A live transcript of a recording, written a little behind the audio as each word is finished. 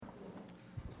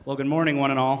Well, good morning,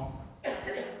 one and all.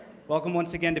 Welcome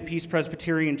once again to Peace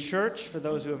Presbyterian Church. For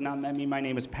those who have not met me, my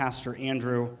name is Pastor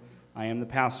Andrew. I am the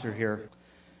pastor here.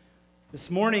 This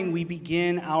morning, we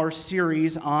begin our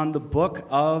series on the book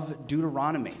of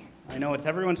Deuteronomy. I know it's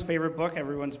everyone's favorite book.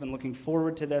 Everyone's been looking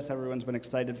forward to this. Everyone's been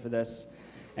excited for this.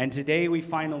 And today, we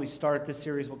finally start. This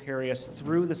series will carry us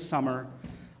through the summer.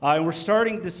 And we're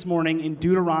starting this morning in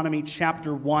Deuteronomy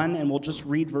chapter 1, and we'll just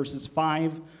read verses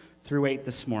 5 through 8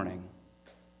 this morning.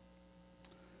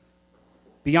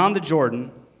 Beyond the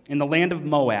Jordan, in the land of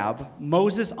Moab,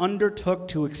 Moses undertook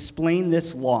to explain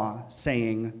this law,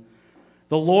 saying,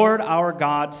 "The Lord our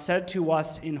God said to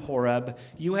us in Horeb,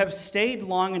 'You have stayed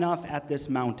long enough at this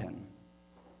mountain.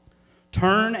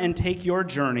 Turn and take your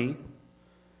journey,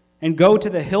 and go to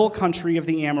the hill country of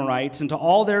the Amorites, and to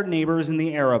all their neighbors in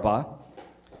the Arabah,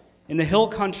 in the hill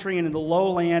country and in the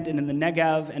lowland, and in the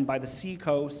Negev, and by the sea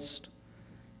coast,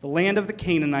 the land of the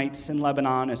Canaanites in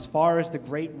Lebanon, as far as the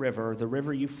great river, the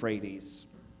river Euphrates.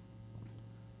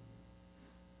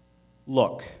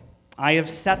 Look, I have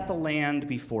set the land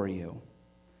before you.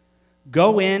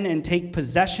 Go in and take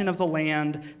possession of the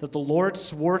land that the Lord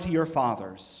swore to your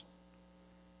fathers,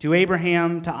 to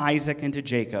Abraham, to Isaac, and to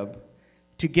Jacob,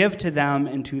 to give to them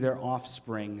and to their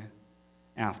offspring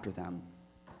after them.'"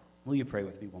 Will you pray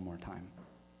with me one more time?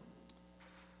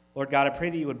 Lord God, I pray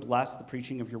that you would bless the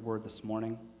preaching of your word this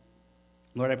morning.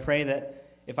 Lord, I pray that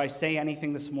if I say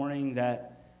anything this morning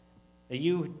that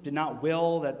you did not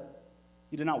will, that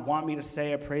you did not want me to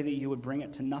say, I pray that you would bring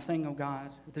it to nothing, oh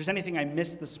God. If there's anything I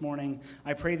missed this morning,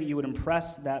 I pray that you would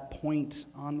impress that point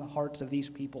on the hearts of these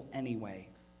people anyway.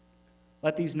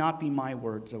 Let these not be my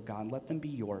words, oh God. Let them be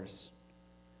yours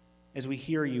as we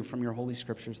hear you from your holy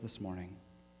scriptures this morning.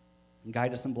 And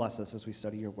guide us and bless us as we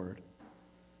study your word.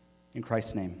 In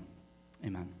Christ's name,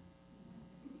 amen.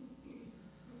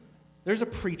 There's a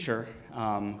preacher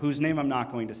whose name I'm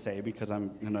not going to say because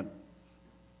I'm going to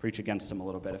preach against him a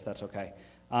little bit, if that's okay.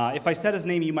 If I said his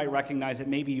name, you might recognize it.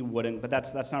 Maybe you wouldn't, but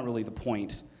that's not really the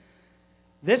point.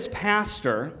 This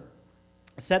pastor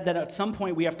said that at some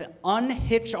point we have to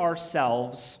unhitch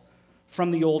ourselves from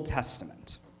the Old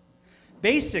Testament.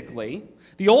 Basically,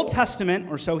 the Old Testament,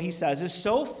 or so he says, is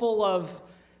so full of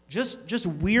just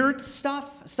weird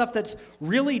stuff that's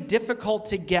really difficult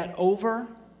to get over,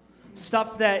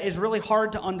 stuff that is really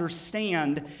hard to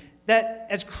understand, that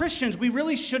as Christians, we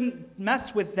really shouldn't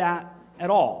mess with that at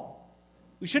all.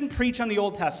 We shouldn't preach on the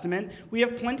Old Testament. We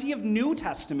have plenty of New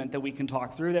Testament that we can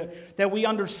talk through, that we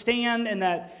understand and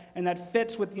that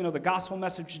fits with the gospel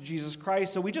message of Jesus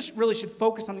Christ. So we just really should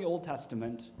focus on the Old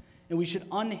Testament, and we should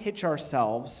unhitch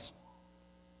ourselves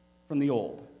from the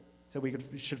old. So we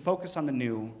should focus on the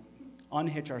new,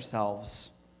 unhitch ourselves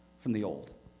from the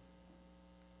old.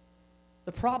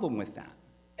 The problem with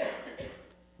that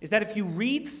is that if you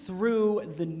read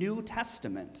through the New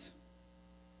Testament,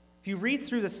 if you read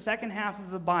through the second half of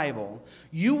the Bible,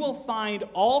 you will find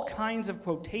all kinds of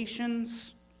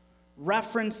quotations,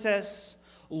 references,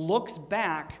 looks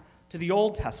back to the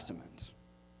Old Testament,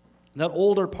 that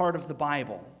older part of the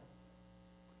Bible.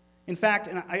 In fact,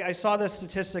 and I saw this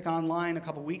statistic online a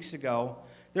couple weeks ago,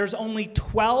 there's only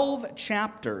 12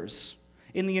 chapters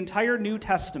in the entire New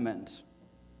Testament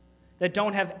that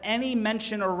don't have any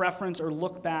mention or reference or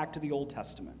look back to the Old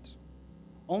Testament.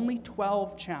 Only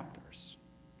 12 chapters.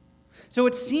 So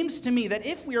it seems to me that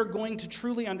if we are going to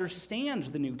truly understand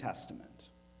the New Testament,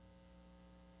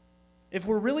 if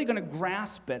we're really going to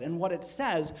grasp it and what it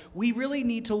says, we really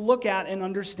need to look at and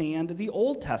understand the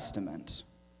Old Testament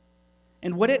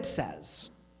and what it says.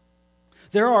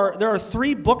 There are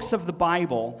 3 books of the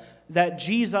Bible that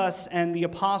Jesus and the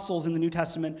apostles in the New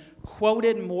Testament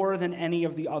quoted more than any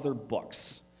of the other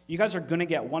books. You guys are going to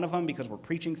get one of them because we're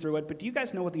preaching through it, but do you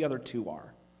guys know what the other 2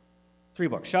 are? 3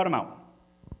 books. Shout them out.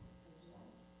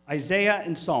 Isaiah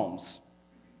and Psalms.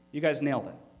 You guys nailed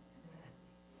it.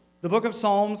 The book of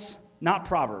Psalms, not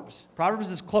Proverbs.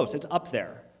 Proverbs is close. It's up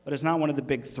there, but it's not one of the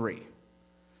big 3.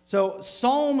 So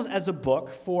Psalms as a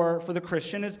book for the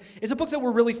Christian is a book that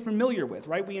we're really familiar with,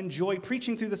 right? We enjoy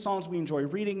preaching through the Psalms. We enjoy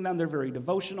reading them. They're very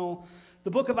devotional.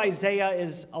 The book of Isaiah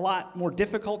is a lot more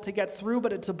difficult to get through,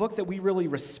 but it's a book that we really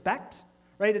respect,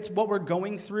 right? It's what we're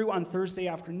going through on Thursday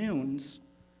afternoons.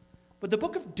 But the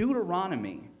book of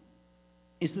Deuteronomy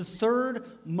is the 3rd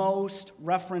most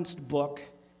referenced book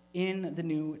in the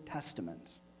New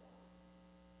Testament.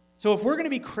 So if we're going to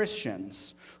be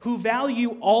Christians who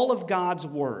value all of God's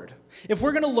word, if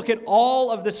we're going to look at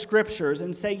all of the scriptures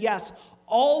and say, yes,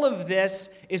 all of this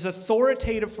is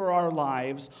authoritative for our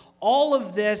lives, all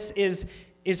of this is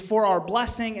is for our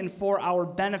blessing and for our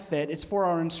benefit. It's for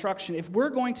our instruction. If we're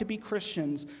going to be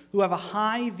Christians who have a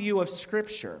high view of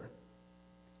Scripture,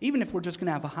 even if we're just going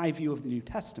to have a high view of the New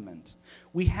Testament,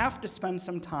 we have to spend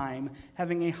some time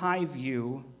having a high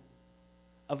view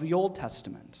of the Old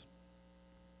Testament.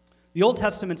 The Old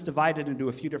Testament's divided into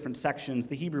a few different sections.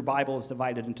 The Hebrew Bible is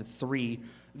divided into 3.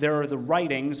 There are the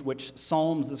writings, which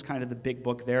Psalms is kind of the big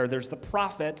book there. There's the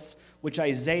prophets, which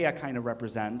Isaiah kind of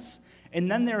represents. And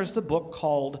then there's the book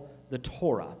called the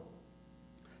Torah.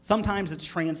 Sometimes it's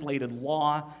translated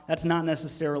law. That's not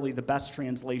necessarily the best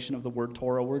translation of the word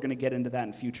Torah. We're going to get into that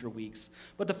in future weeks.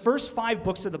 But the first 5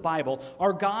 books of the Bible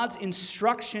are God's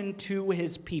instruction to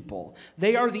his people.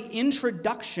 They are the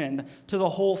introduction to the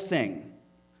whole thing.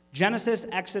 Genesis,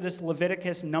 Exodus,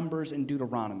 Leviticus, Numbers, and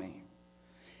Deuteronomy.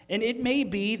 And it may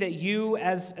be that you,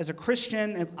 as a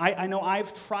Christian, and I know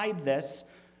I've tried this,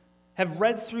 have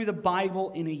read through the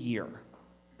Bible in a year.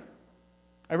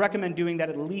 I recommend doing that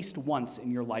at least once in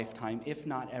your lifetime, if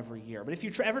not every year. But if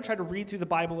you ever try to read through the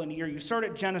Bible in a year, you start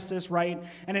at Genesis, right?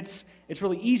 And it's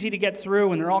really easy to get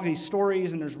through, and there are all these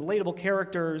stories, and there's relatable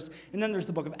characters, and then there's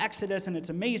the book of Exodus, and it's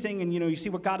amazing, and you see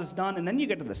what God has done, and then you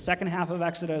get to the second half of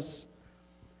Exodus,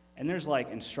 and there's like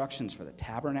instructions for the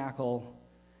tabernacle,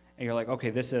 and you're like, okay,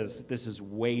 this is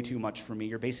way too much for me.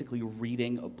 You're basically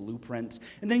reading a blueprint.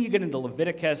 And then you get into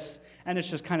Leviticus, and it's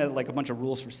just kind of like a bunch of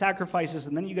rules for sacrifices,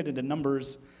 and then you get into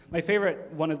Numbers. My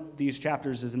favorite one of these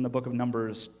chapters is in the book of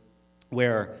Numbers,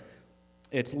 where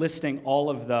it's listing all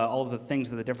of the things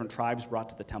that the different tribes brought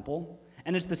to the temple.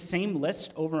 And it's the same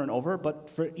list over and over, but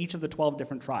for each of the 12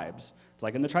 different tribes. It's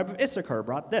like in the tribe of Issachar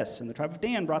brought this, and the tribe of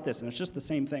Dan brought this, and it's just the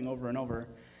same thing over and over.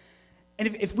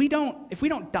 And if we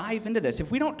don't dive into this, if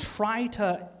we don't try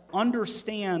to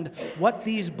understand what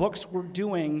these books were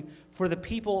doing for the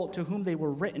people to whom they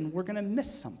were written, we're going to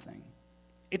miss something.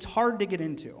 It's hard to get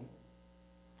into.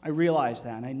 I realize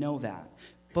that, and I know that.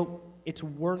 But it's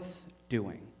worth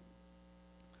doing.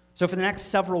 So for the next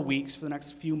several weeks, for the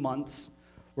next few months,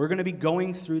 we're going to be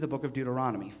going through the book of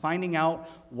Deuteronomy, finding out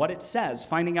what it says,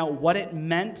 finding out what it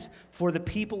meant for the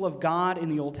people of God in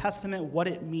the Old Testament, what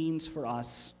it means for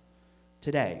us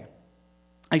today.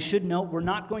 I should note we're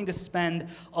not going to spend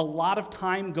a lot of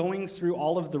time going through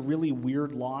all of the really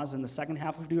weird laws in the second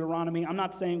half of Deuteronomy. I'm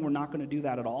not saying we're not going to do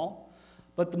that at all,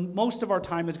 but most of our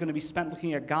time is going to be spent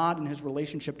looking at God and his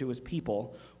relationship to his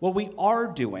people. What we are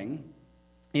doing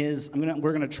is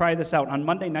we're going to try this out on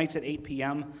Monday nights at 8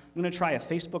 p.m. I'm going to try a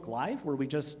Facebook Live where we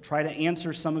just try to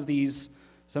answer some of these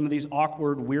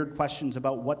awkward, weird questions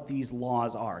about what these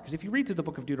laws are. Because if you read through the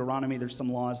book of Deuteronomy, there's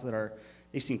some laws that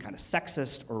they seem kind of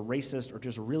sexist or racist or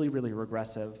just really, really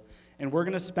regressive. And we're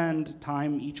going to spend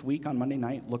time each week on Monday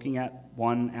night looking at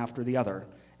one after the other.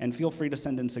 And feel free to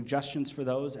send in suggestions for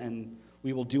those, and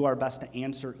we will do our best to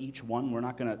answer each one. We're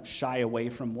not going to shy away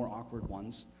from more awkward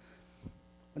ones.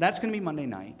 But that's going to be Monday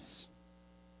nights.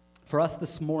 For us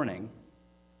this morning,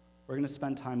 we're going to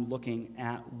spend time looking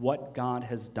at what God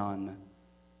has done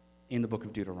in the book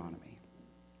of Deuteronomy.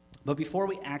 But before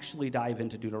we actually dive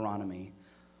into Deuteronomy,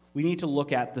 we need to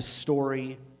look at the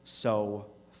story so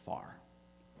far.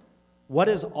 What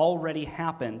has already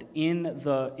happened in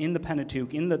the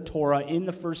Pentateuch, in the Torah, in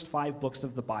the first 5 books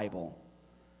of the Bible?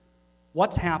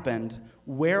 What's happened?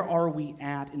 Where are we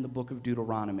at in the book of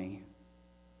Deuteronomy?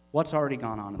 What's already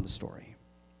gone on in the story?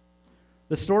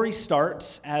 The story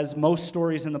starts, as most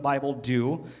stories in the Bible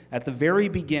do, at the very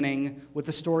beginning with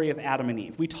the story of Adam and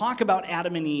Eve. We talk about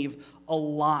Adam and Eve a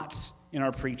lot in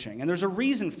our preaching, and there's a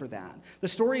reason for that. The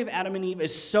story of Adam and Eve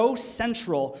is so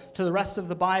central to the rest of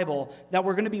the Bible that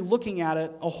we're going to be looking at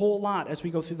it a whole lot as we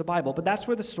go through the Bible, but that's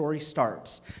where the story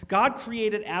starts. God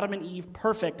created Adam and Eve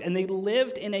perfect, and they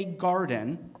lived in a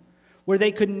garden where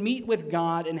they could meet with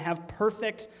God and have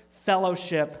perfect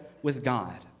fellowship with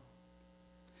God.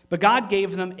 But God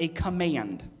gave them a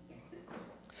command.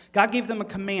 God gave them a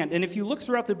command. And if you look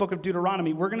throughout the book of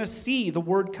Deuteronomy, we're going to see the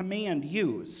word command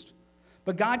used.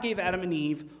 But God gave Adam and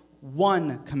Eve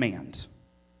one command.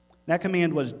 That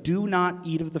command was, do not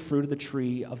eat of the fruit of the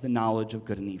tree of the knowledge of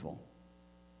good and evil.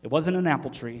 It wasn't an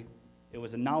apple tree. It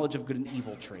was a knowledge of good and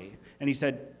evil tree. And he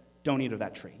said, don't eat of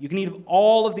that tree. You can eat of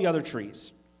all of the other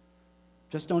trees.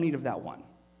 Just don't eat of that one.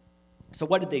 So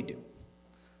what did they do?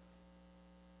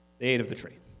 They ate of the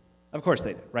tree. Of course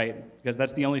they did, right? Because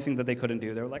that's the only thing that they couldn't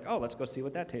do. They were like, oh, let's go see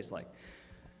what that tastes like.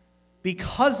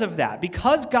 Because of that,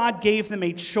 because God gave them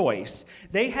a choice,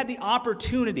 they had the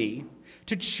opportunity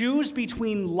to choose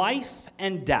between life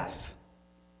and death.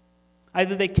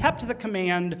 Either they kept the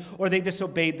command or they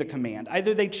disobeyed the command.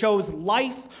 Either they chose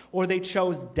life or they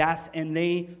chose death, and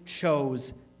they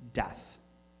chose death.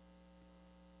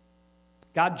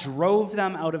 God drove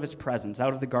them out of his presence,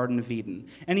 out of the Garden of Eden.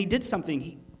 And he did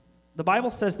something. The Bible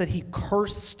says that he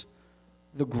cursed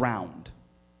the ground.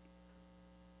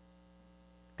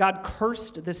 God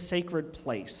cursed this sacred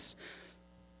place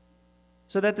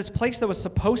so that this place that was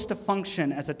supposed to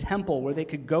function as a temple where they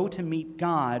could go to meet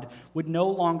God would no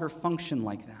longer function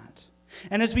like that.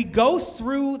 And as we go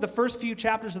through the first few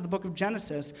chapters of the book of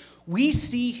Genesis, we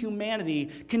see humanity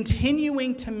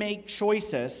continuing to make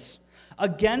choices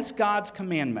against God's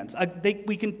commandments.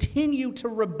 We continue to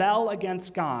rebel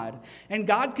against God, and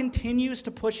God continues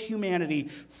to push humanity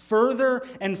further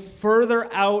and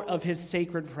further out of his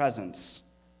sacred presence.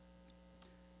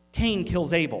 Cain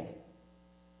kills Abel.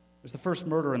 There's the first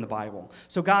murder in the Bible.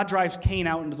 So God drives Cain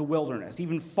out into the wilderness,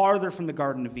 even farther from the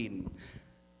Garden of Eden.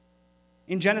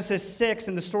 In Genesis 6,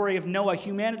 in the story of Noah,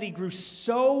 humanity grew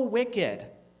so wicked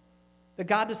that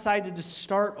God decided to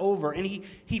start over, and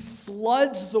he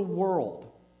floods the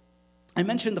world. I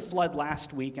mentioned the flood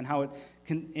last week and how it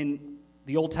can, in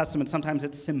the Old Testament, sometimes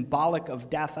it's symbolic of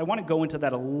death. I want to go into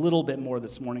that a little bit more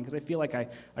this morning because I feel like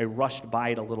I rushed by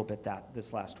it a little bit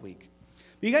this last week.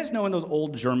 But you guys know in those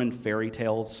old German fairy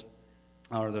tales,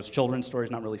 or those children's stories,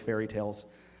 not really fairy tales,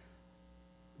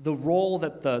 the role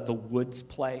that the woods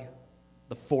play,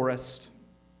 the forest,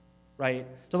 right?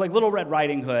 So like Little Red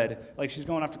Riding Hood, like she's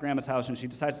going off to Grandma's house and she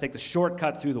decides to take the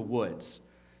shortcut through the woods.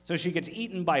 So she gets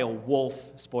eaten by a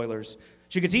wolf, spoilers.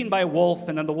 She gets eaten by a wolf,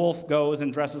 and then the wolf goes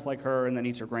and dresses like her and then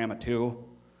eats her grandma too,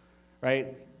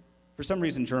 right? For some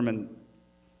reason, German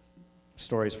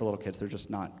stories for little kids, they're just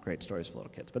not great stories for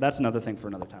little kids. But that's another thing for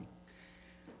another time.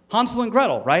 Hansel and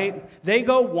Gretel, right? They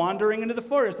go wandering into the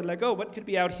forest. They're like, oh, what could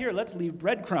be out here? Let's leave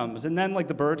breadcrumbs. And then like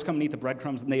the birds come and eat the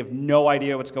breadcrumbs, and they have no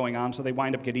idea what's going on, so they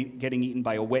wind up getting eaten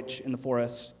by a witch in the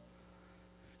forest.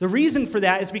 The reason for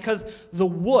that is because the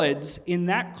woods in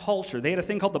that culture, they had a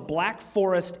thing called the Black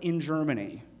Forest in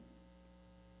Germany.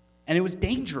 And it was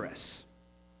dangerous.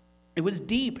 It was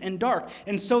deep and dark.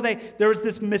 And so there was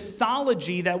this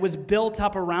mythology that was built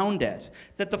up around it,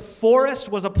 that the forest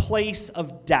was a place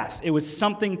of death. It was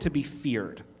something to be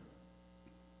feared.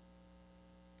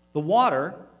 The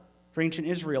water, for ancient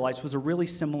Israelites, was a really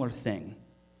similar thing.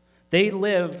 They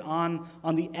lived on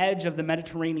the edge of the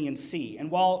Mediterranean Sea. And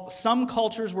while some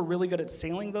cultures were really good at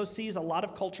sailing those seas, a lot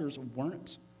of cultures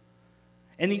weren't.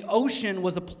 And the ocean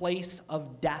was a place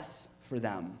of death for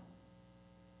them.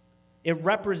 It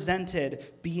represented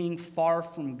being far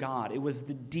from God. It was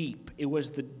the deep. It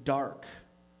was the dark.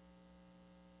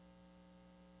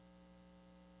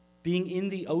 Being in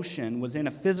the ocean was, in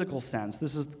a physical sense,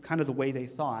 this is kind of the way they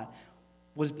thought,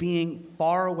 was being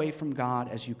far away from God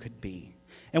as you could be.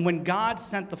 And when God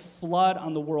sent the flood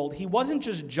on the world, he wasn't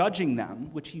just judging them,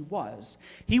 which he was.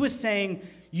 He was saying,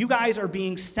 you guys are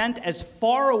being sent as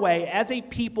far away as a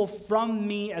people from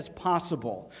me as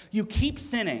possible. You keep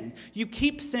sinning, you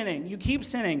keep sinning, you keep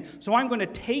sinning, so I'm going to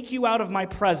take you out of my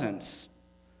presence,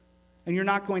 and you're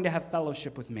not going to have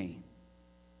fellowship with me.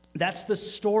 That's the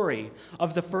story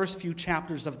of the first few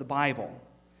chapters of the Bible.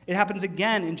 It happens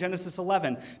again in Genesis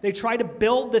 11. They try to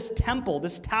build this temple,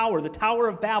 this tower, the Tower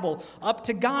of Babel, up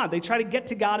to God. They try to get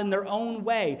to God in their own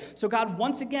way. So God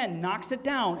once again knocks it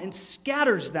down and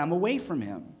scatters them away from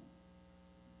him.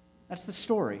 That's the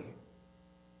story.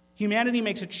 Humanity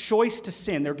makes a choice to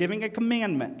sin. They're giving a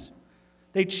commandment.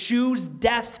 They choose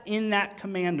death in that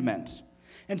commandment.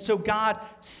 And so God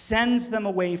sends them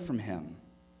away from him.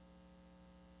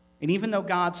 And even though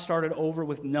God started over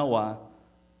with Noah,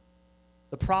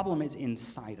 the problem is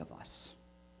inside of us.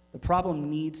 The problem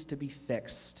needs to be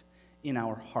fixed in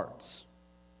our hearts.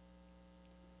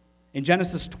 In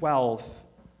Genesis 12,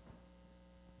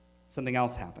 something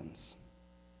else happens.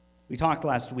 We talked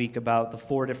last week about the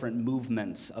 4 different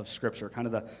movements of Scripture,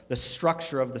 kind of the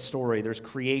structure of the story. There's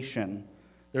creation,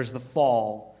 there's the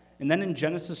fall, and then in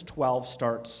Genesis 12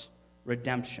 starts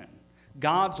redemption.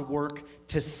 God's work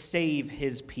to save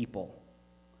his people.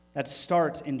 That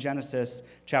starts in Genesis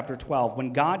chapter 12,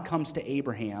 when God comes to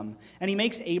Abraham, and he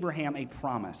makes Abraham a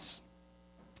promise.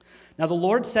 Now the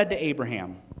Lord said to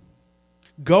Abraham,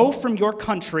 go from your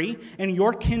country and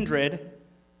your kindred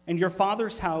and your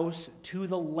father's house to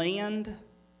the land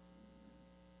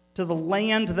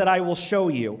that I will show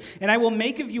you. And I will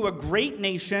make of you a great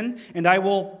nation, and I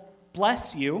will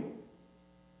bless you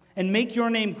and make your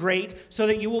name great so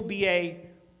that you will be a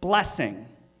blessing.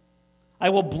 I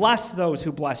will bless those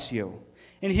who bless you,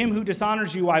 and him who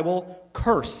dishonors you I will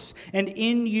curse, and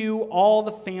in you all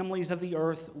the families of the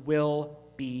earth will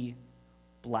be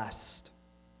blessed.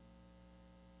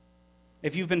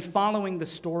 if you've been following the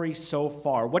story so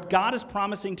far, what God is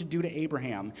promising to do to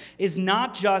Abraham is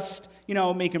not just,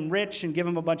 make him rich and give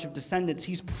him a bunch of descendants.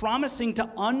 He's promising to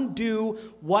undo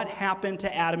what happened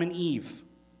to Adam and Eve.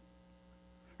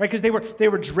 Right? Because they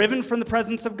were driven from the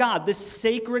presence of God, this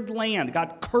sacred land.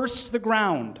 God cursed the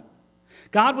ground.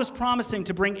 God was promising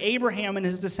to bring Abraham and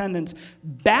his descendants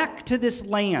back to this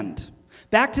land,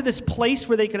 back to this place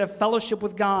where they could have fellowship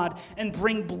with God and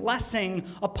bring blessing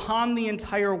upon the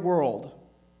entire world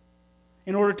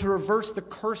in order to reverse the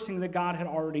cursing that God had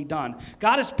already done.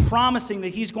 God is promising that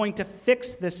he's going to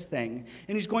fix this thing,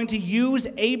 and he's going to use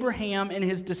Abraham and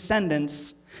his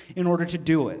descendants in order to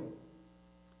do it.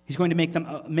 He's going to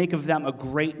make of them a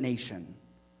great nation.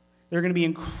 They're going to be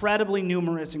incredibly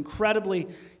numerous, incredibly,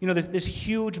 this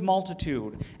huge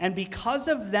multitude. And because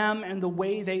of them and the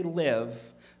way they live,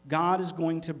 God is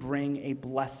going to bring a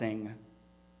blessing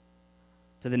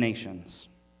to the nations.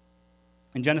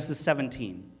 In Genesis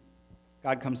 17,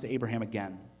 God comes to Abraham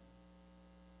again.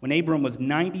 When Abram was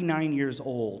 99 years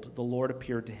old, the Lord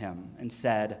appeared to him and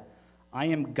said, I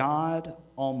am God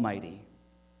Almighty.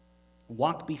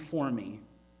 Walk before me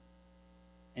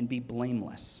and be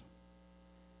blameless,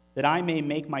 that I may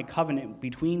make my covenant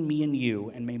between me and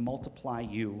you and may multiply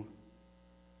you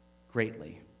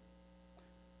greatly.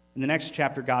 In the next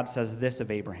chapter, God says this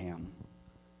of Abraham,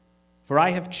 for I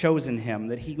have chosen him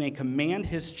that he may command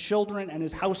his children and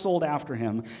his household after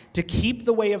him to keep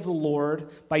the way of the Lord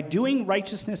by doing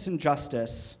righteousness and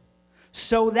justice,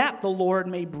 so that the Lord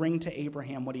may bring to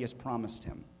Abraham what he has promised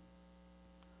him.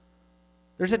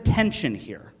 There's a tension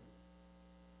here.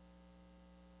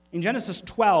 In Genesis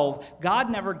 12, God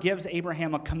never gives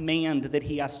Abraham a command that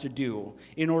he has to do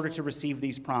in order to receive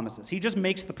these promises. He just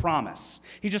makes the promise.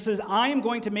 He just says, I am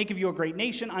going to make of you a great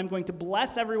nation. I'm going to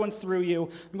bless everyone through you.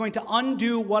 I'm going to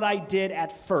undo what I did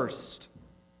at first.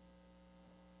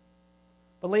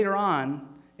 But later on,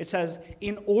 it says,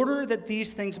 in order that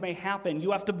these things may happen,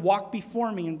 you have to walk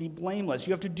before me and be blameless.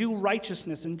 You have to do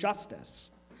righteousness and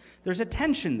justice. There's a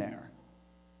tension there.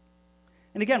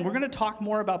 And again, we're going to talk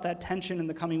more about that tension in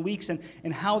the coming weeks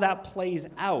and how that plays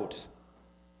out.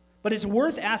 But it's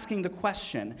worth asking the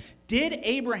question, did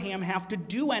Abraham have to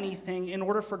do anything in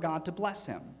order for God to bless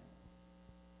him?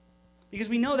 Because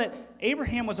we know that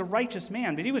Abraham was a righteous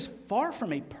man, but he was far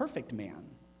from a perfect man.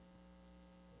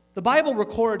 The Bible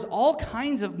records all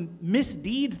kinds of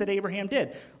misdeeds that Abraham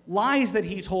did, lies that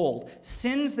he told,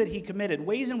 sins that he committed,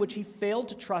 ways in which he failed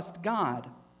to trust God.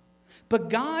 But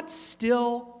God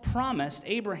still promised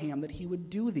Abraham that he would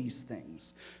do these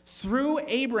things. Through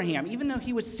Abraham, even though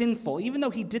he was sinful, even though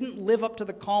he didn't live up to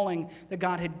the calling that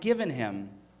God had given him,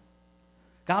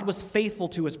 God was faithful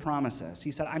to his promises.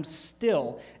 He said, I'm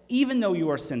still, even though you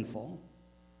are sinful,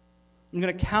 I'm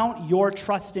going to count your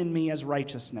trust in me as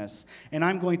righteousness, and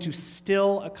I'm going to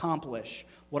still accomplish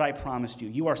what I promised you.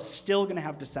 You are still going to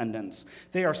have descendants.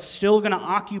 They are still going to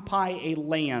occupy a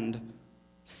land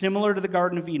similar to the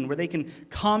Garden of Eden, where they can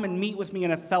come and meet with me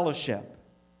in a fellowship.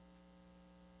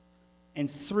 And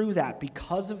through that,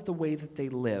 because of the way that they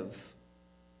live,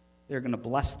 they're going to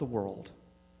bless the world.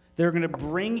 They're going to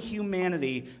bring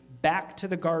humanity back to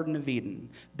the Garden of Eden,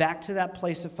 back to that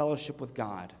place of fellowship with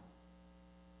God.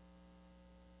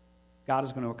 God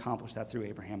is going to accomplish that through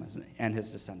Abraham and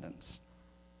his descendants.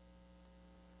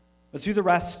 But through the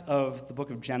rest of the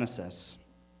book of Genesis,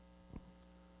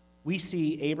 we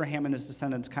see Abraham and his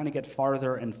descendants kind of get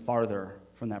farther and farther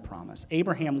from that promise.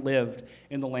 Abraham lived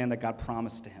in the land that God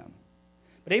promised to him.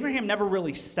 But Abraham never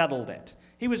really settled it.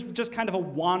 He was just kind of a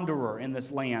wanderer in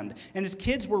this land. And his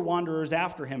kids were wanderers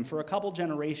after him for a couple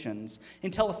generations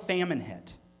until a famine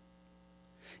hit.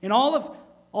 And all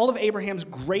of Abraham's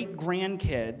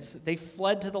great-grandkids, they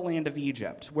fled to the land of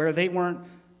Egypt, where they weren't,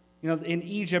 in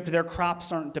Egypt, their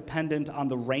crops aren't dependent on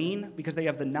the rain because they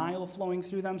have the Nile flowing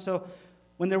through them. So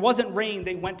when there wasn't rain,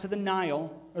 they went to the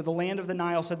Nile, or the land of the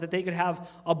Nile, so that they could have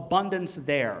abundance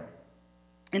there.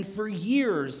 And for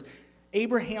years,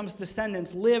 Abraham's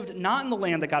descendants lived not in the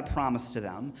land that God promised to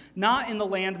them, not in the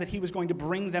land that he was going to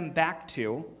bring them back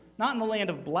to, not in the land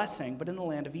of blessing, but in the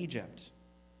land of Egypt.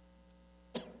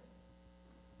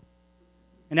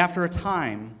 And after a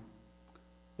time,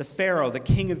 the Pharaoh, the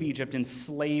king of Egypt,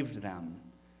 enslaved them.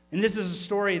 And this is a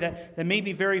story that may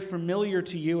be very familiar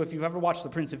to you if you've ever watched The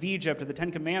Prince of Egypt or the Ten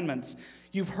Commandments.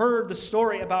 You've heard the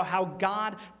story about how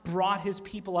God brought his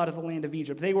people out of the land of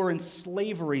Egypt. They were in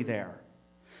slavery there.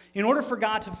 In order for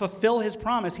God to fulfill his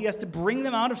promise, he has to bring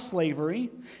them out of slavery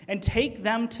and take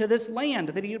them to this land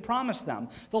that he had promised them,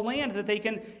 the land that they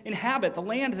can inhabit, the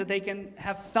land that they can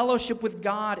have fellowship with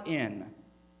God in.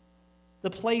 the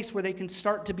place where they can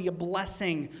start to be a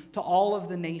blessing to all of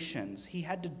the nations. He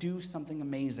had to do something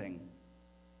amazing.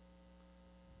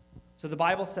 So the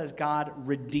Bible says God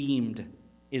redeemed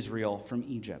Israel from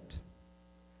Egypt.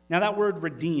 Now that word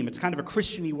redeem, it's kind of a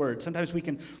Christian-y word. Sometimes we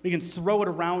can throw it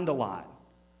around a lot.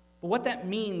 But what that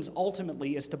means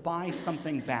ultimately is to buy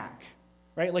something back,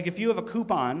 right? Like if you have a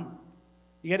coupon,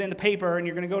 you get in the paper and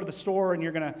you're going to go to the store and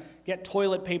you're going to get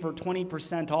toilet paper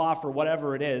 20% off or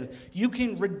whatever it is, you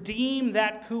can redeem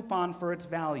that coupon for its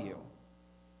value.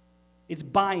 It's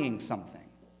buying something.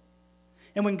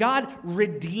 And when God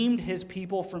redeemed his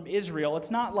people from Israel,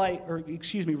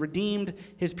 redeemed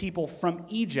his people from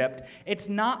Egypt, it's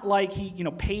not like he,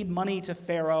 paid money to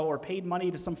Pharaoh or paid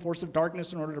money to some force of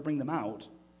darkness in order to bring them out.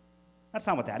 That's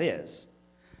not what that is.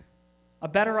 A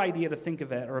better idea to think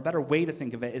of it, or a better way to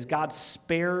think of it, is God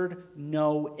spared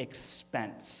no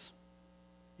expense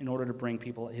in order to bring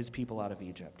his people out of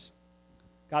Egypt.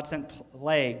 God sent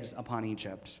plagues upon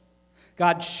Egypt.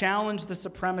 God challenged the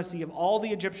supremacy of all the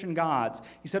Egyptian gods.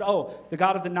 He said, the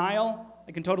God of the Nile,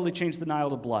 I can totally change the Nile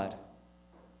to blood.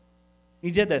 He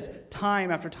did this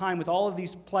time after time with all of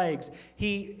these plagues.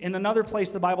 In another place,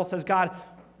 the Bible says God,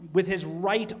 with his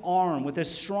right arm, with his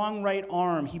strong right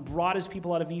arm, he brought his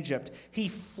people out of Egypt. He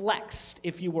flexed,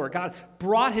 if you were. God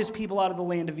brought his people out of the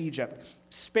land of Egypt,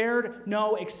 spared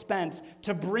no expense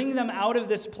to bring them out of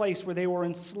this place where they were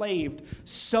enslaved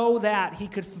so that he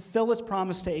could fulfill his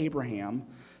promise to Abraham,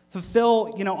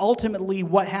 fulfill, ultimately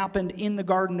what happened in the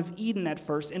Garden of Eden at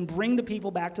first, and bring the people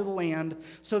back to the land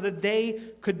so that they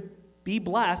could be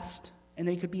blessed and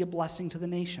they could be a blessing to the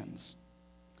nations.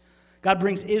 God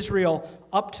brings Israel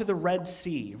up to the Red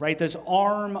Sea, right? This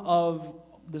arm of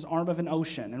an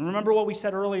ocean. And remember what we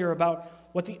said earlier about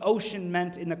what the ocean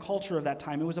meant in the culture of that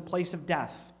time. It was a place of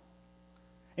death.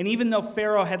 And even though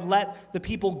Pharaoh had let the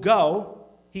people go,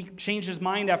 he changed his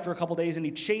mind after a couple days and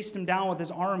he chased them down with his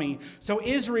army. So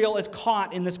Israel is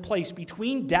caught in this place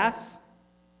between death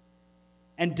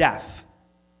and death.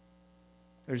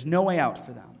 There's no way out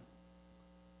for them.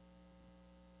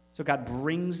 So God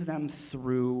brings them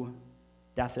through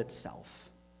death itself.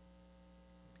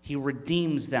 He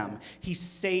redeems them. He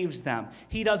saves them.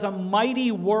 He does a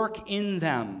mighty work in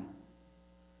them.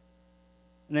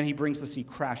 And then he brings the sea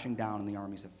crashing down in the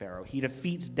armies of Pharaoh. He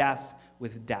defeats death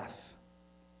with death.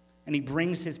 And he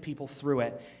brings his people through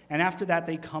it. And after that,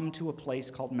 they come to a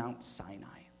place called Mount Sinai.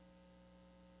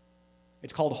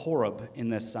 It's called Horeb in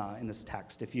this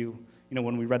text. If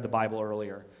when we read the Bible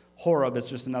earlier, Horeb is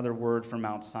just another word for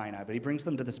Mount Sinai. But he brings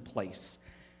them to this place.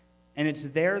 And it's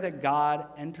there that God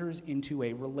enters into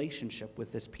a relationship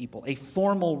with this people, a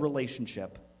formal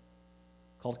relationship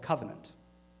called covenant.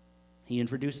 He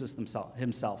introduces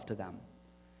himself to them.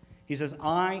 He says,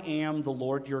 I am the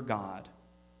Lord your God.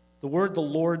 The word the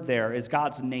Lord there is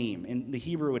God's name. In the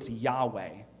Hebrew, it's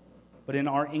Yahweh. But in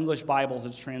our English Bibles,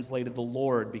 it's translated the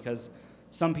Lord because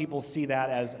some people see that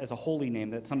as a holy name.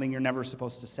 That's something you're never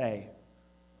supposed to say.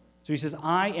 So he says,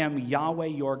 I am Yahweh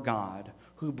your God,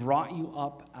 who brought you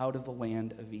up out of the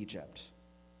land of Egypt.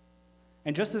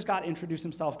 And just as God introduced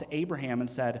himself to Abraham and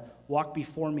said, walk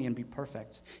before me and be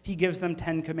perfect, he gives them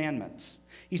 10 commandments.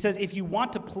 He says, if you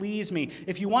want to please me,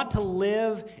 if you want to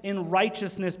live in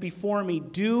righteousness before me,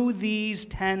 do these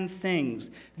 10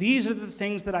 things. These are the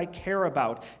things that I care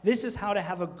about. This is how to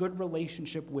have a good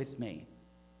relationship with me.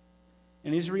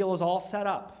 And Israel is all set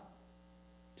up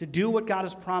to do what God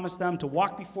has promised them, to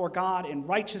walk before God in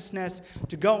righteousness,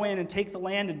 to go in and take the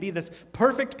land and be this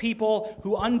perfect people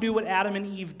who undo what Adam and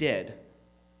Eve did.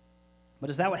 But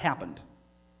is that what happened?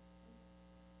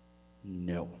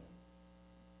 No.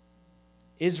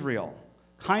 Israel,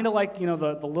 kind of like, the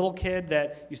little kid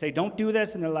that you say, don't do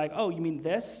this, and they're like, oh, you mean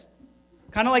this?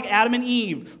 Kind of like Adam and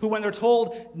Eve, who when they're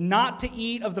told not to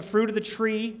eat of the fruit of the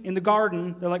tree in the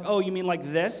garden, they're like, oh, you mean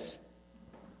like this?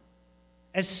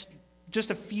 As just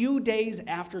a few days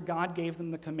after God gave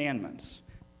them the commandments,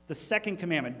 the second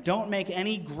commandment, don't make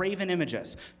any graven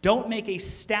images. Don't make a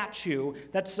statue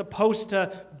that's supposed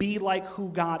to be like who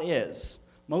God is.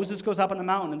 Moses goes up on the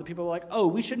mountain, and the people are like, oh,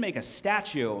 we should make a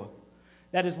statue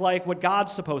that is like what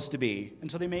God's supposed to be.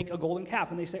 And so they make a golden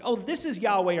calf, and they say, oh, this is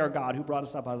Yahweh our God who brought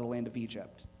us up out of the land of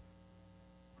Egypt.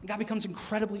 And God becomes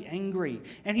incredibly angry,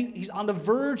 and he's on the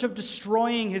verge of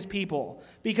destroying his people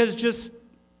because just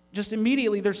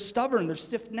immediately they're stubborn, they're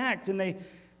stiff-necked, and they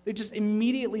just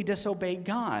immediately disobey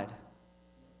God.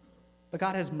 But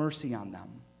God has mercy on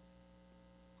them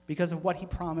because of what he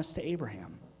promised to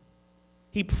Abraham.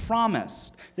 He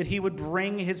promised that he would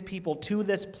bring his people to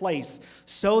this place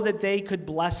so that they could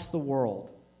bless the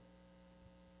world.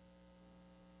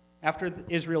 After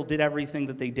Israel did everything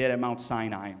that they did at Mount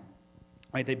Sinai,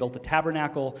 Right? They built the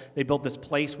tabernacle. They built this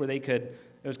place where it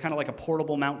was kind of like a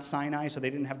portable Mount Sinai, so they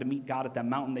didn't have to meet God at that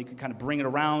mountain. They could kind of bring it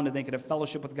around, and they could have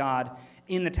fellowship with God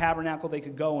in the tabernacle. They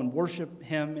could go and worship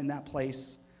him in that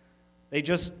place.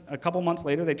 A couple months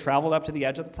later, they traveled up to the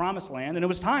edge of the promised land, and it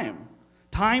was time.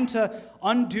 Time to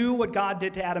undo what God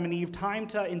did to Adam and Eve. Time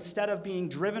to, instead of being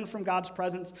driven from God's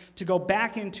presence, to go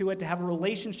back into it, to have a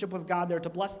relationship with God there, to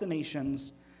bless the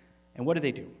nations. And what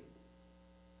do?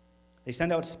 They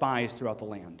send out spies throughout the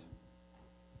land.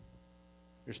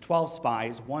 There's 12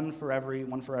 spies, one for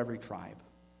every tribe.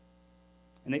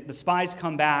 And the spies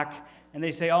come back, and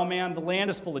they say, oh man, the land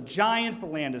is full of giants, the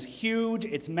land is huge,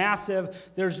 it's massive,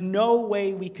 there's no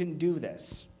way we can do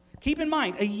this. Keep in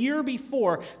mind, a year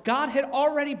before, God had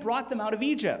already brought them out of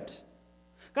Egypt.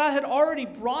 God had already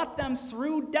brought them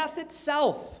through death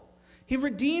itself. He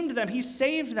redeemed them, he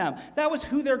saved them. That was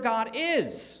who their God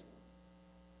is.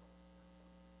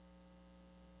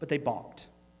 But they balked.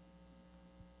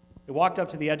 They walked up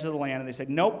to the edge of the land and they said,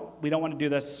 nope, we don't want to do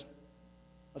this.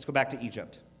 Let's go back to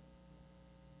Egypt.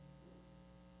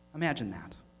 Imagine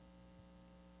that.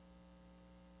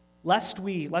 Lest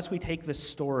we take this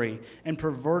story and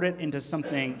pervert it into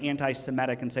something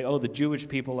anti-Semitic and say, oh, the Jewish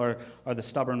people are the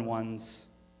stubborn ones.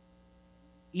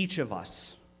 Each of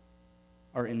us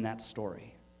are in that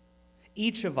story.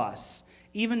 Each of us,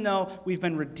 even though we've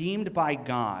been redeemed by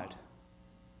God,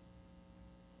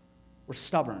 we're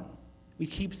stubborn. We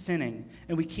keep sinning,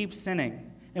 and we keep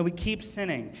sinning, and we keep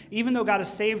sinning. Even though God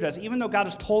has saved us, even though God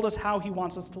has told us how he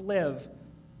wants us to live,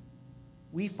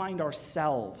 we find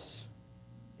ourselves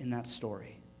in that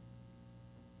story.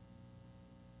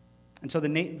 And so the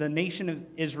nation of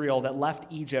Israel that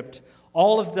left Egypt,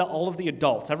 all of the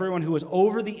adults, everyone who was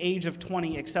over the age of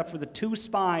 20, except for the 2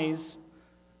 spies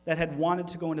that had wanted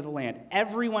to go into the land,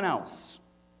 everyone else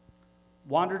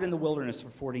wandered in the wilderness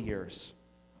for 40 years.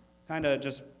 Kind of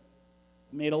just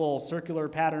made a little circular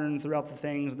pattern throughout the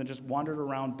things, and then just wandered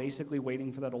around basically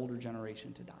waiting for that older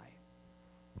generation to die.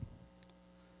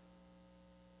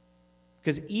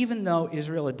 Because even though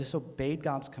Israel had disobeyed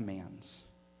God's commands,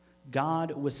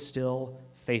 God was still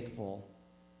faithful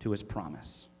to his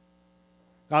promise.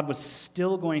 God was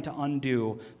still going to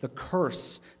undo the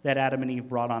curse that Adam and Eve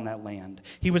brought on that land.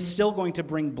 He was still going to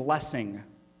bring blessing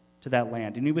to that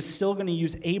land. And he was still going to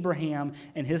use Abraham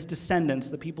and his descendants,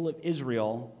 the people of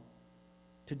Israel,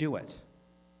 to do it.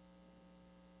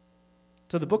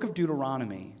 So the book of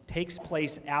Deuteronomy takes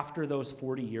place after those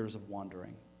 40 years of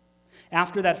wandering.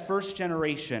 After that first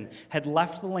generation had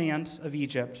left the land of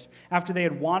Egypt, after they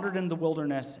had wandered in the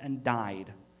wilderness and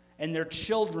died, and their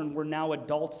children were now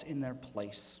adults in their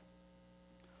place.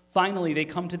 Finally, they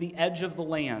come to the edge of the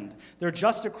land. They're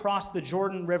just across the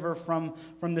Jordan River from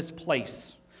this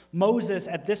place. Moses,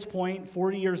 at this point,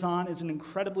 40 years on, is an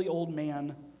incredibly old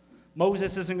man.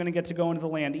 Moses isn't going to get to go into the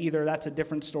land either. That's a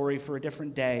different story for a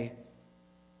different day.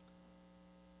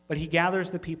 But he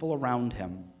gathers the people around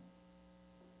him.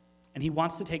 And he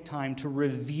wants to take time to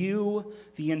review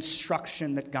the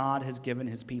instruction that God has given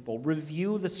his people.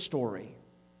 Review the story.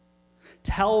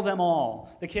 Tell them all.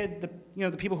 The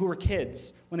people who were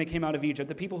kids when they came out of Egypt,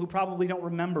 the people who probably don't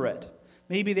remember it.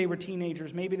 Maybe they were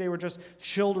teenagers. Maybe they were just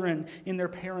children in their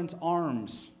parents'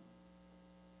 arms.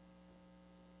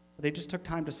 But they just took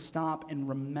time to stop and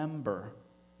remember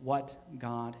what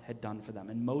God had done for them.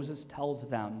 And Moses tells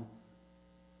them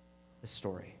the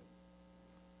story.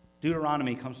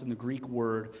 Deuteronomy comes from the Greek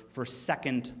word for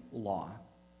second law.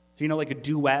 So like a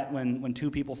duet when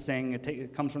 2 people sing,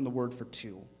 it comes from the word for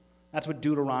 2. That's what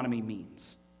Deuteronomy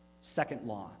means. Second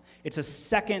law. It's a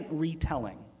second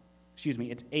retelling.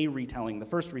 It's a retelling. The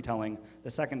first retelling,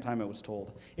 the second time it was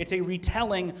told. It's a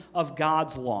retelling of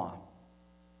God's law,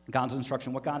 God's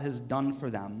instruction, what God has done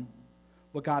for them,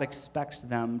 what God expects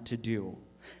them to do.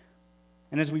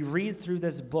 And as we read through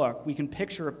this book, we can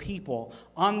picture a people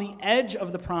on the edge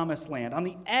of the promised land, on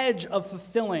the edge of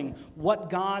fulfilling what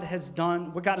God has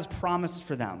done, what God has promised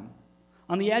for them.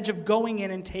 On the edge of going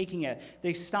in and taking it,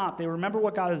 they stop, they remember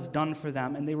what God has done for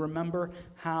them, and they remember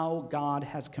how God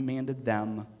has commanded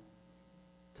them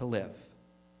to live.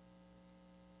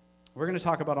 We're going to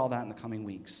talk about all that in the coming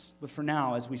weeks. But for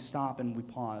now, as we stop and we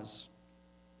pause,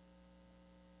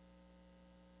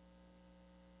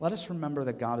 let us remember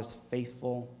that God is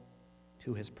faithful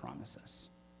to his promises.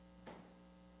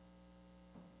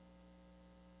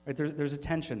 Right? There's a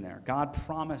tension there. God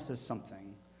promises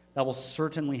something that will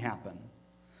certainly happen.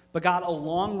 But God,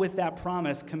 along with that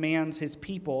promise, commands his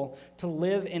people to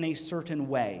live in a certain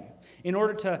way. In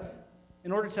order to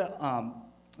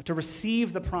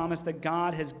receive the promise that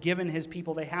God has given his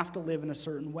people, they have to live in a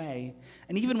certain way.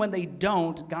 And even when they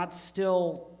don't, God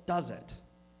still does it.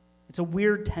 It's a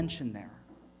weird tension there.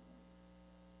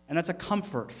 And that's a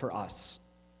comfort for us.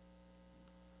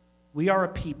 We are a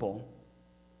people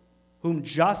whom,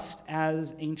 just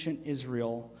as ancient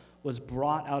Israel was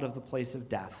brought out of the place of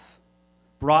death,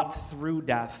 brought through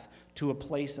death to a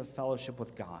place of fellowship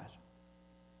with God,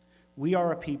 we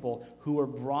are a people who were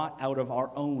brought out of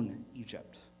our own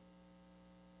Egypt.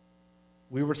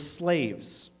 We were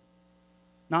slaves,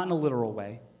 not in a literal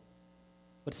way,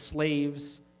 but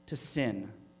slaves to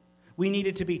sin. We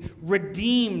needed to be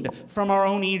redeemed from our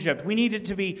own Egypt. We needed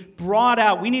to be brought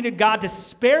out. We needed God to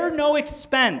spare no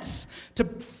expense, to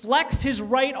flex his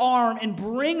right arm and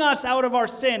bring us out of our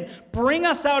sin, bring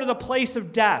us out of the place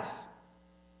of death.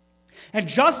 And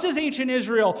just as ancient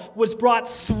Israel was brought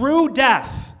through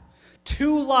death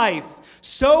to life,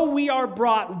 so we are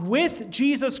brought with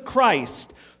Jesus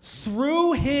Christ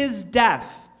through his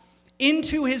death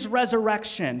into his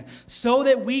resurrection, so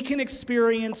that we can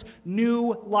experience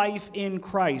new life in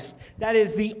Christ. That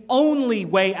is the only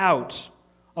way out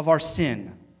of our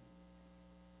sin.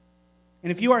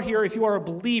 And if you are here, if you are a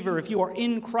believer, if you are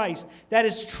in Christ, that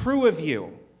is true of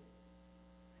you.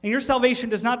 And your salvation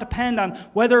does not depend on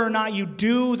whether or not you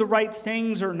do the right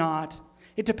things or not.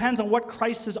 It depends on what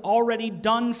Christ has already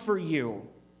done for you.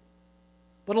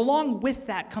 But along with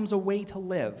that comes a way to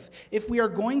live. If we are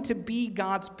going to be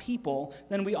God's people,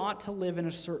 then we ought to live in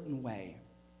a certain way.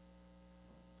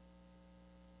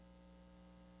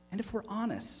 And if we're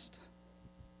honest,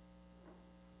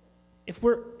 if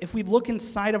we look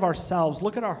inside of ourselves,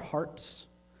 look at our hearts,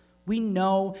 we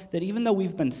know that even though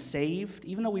we've been saved,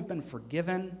 even though we've been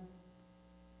forgiven,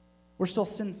 we're still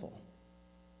sinful.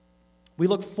 We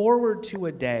look forward to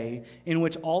a day in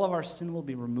which all of our sin will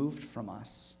be removed from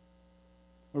us,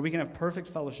 where we can have perfect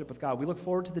fellowship with God. We look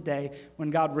forward to the day when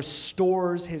God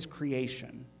restores his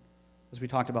creation, as we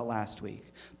talked about last week.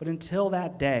 But until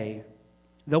that day,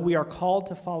 though we are called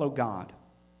to follow God,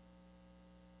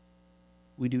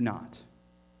 we do not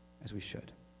as we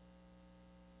should.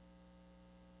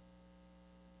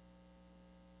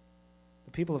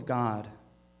 The people of God,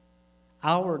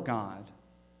 our God,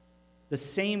 the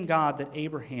same God that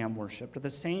Abraham worshipped, or the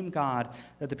same God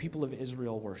that the people of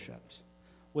Israel worshipped,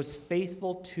 was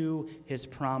faithful to his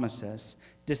promises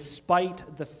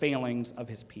despite the failings of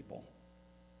his people.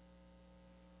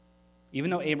 Even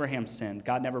though Abraham sinned,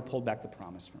 God never pulled back the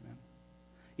promise from him.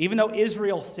 Even though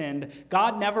Israel sinned,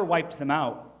 God never wiped them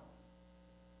out.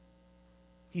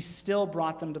 He still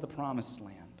brought them to the promised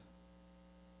land.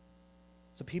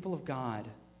 So people of God,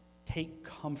 take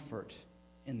comfort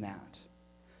in that.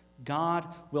 God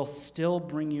will still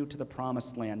bring you to the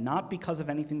promised land, not because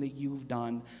of anything that you've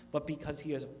done, but because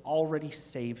he has already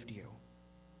saved you.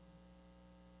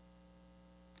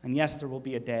 And yes, there will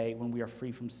be a day when we are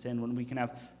free from sin, when we can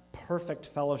have perfect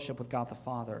fellowship with God the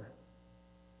Father.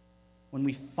 When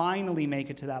we finally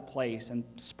make it to that place, and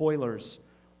spoilers,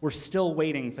 we're still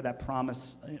waiting for that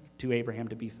promise to Abraham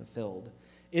to be fulfilled.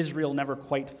 Israel never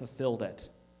quite fulfilled it.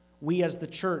 We as the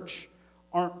church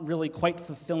aren't really quite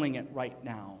fulfilling it right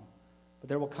now. But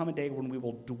there will come a day when we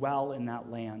will dwell in that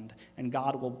land, and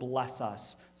God will bless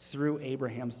us through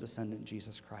Abraham's descendant,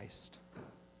 Jesus Christ.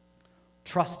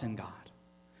 Trust in God,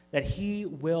 that he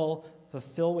will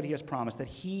fulfill what he has promised, that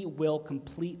he will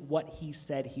complete what he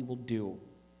said he will do.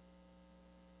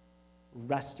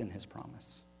 Rest in his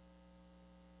promise.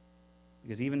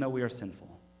 Because even though we are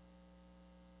sinful,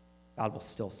 God will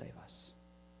still save us.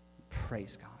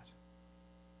 Praise God.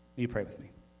 Will you pray with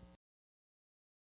me?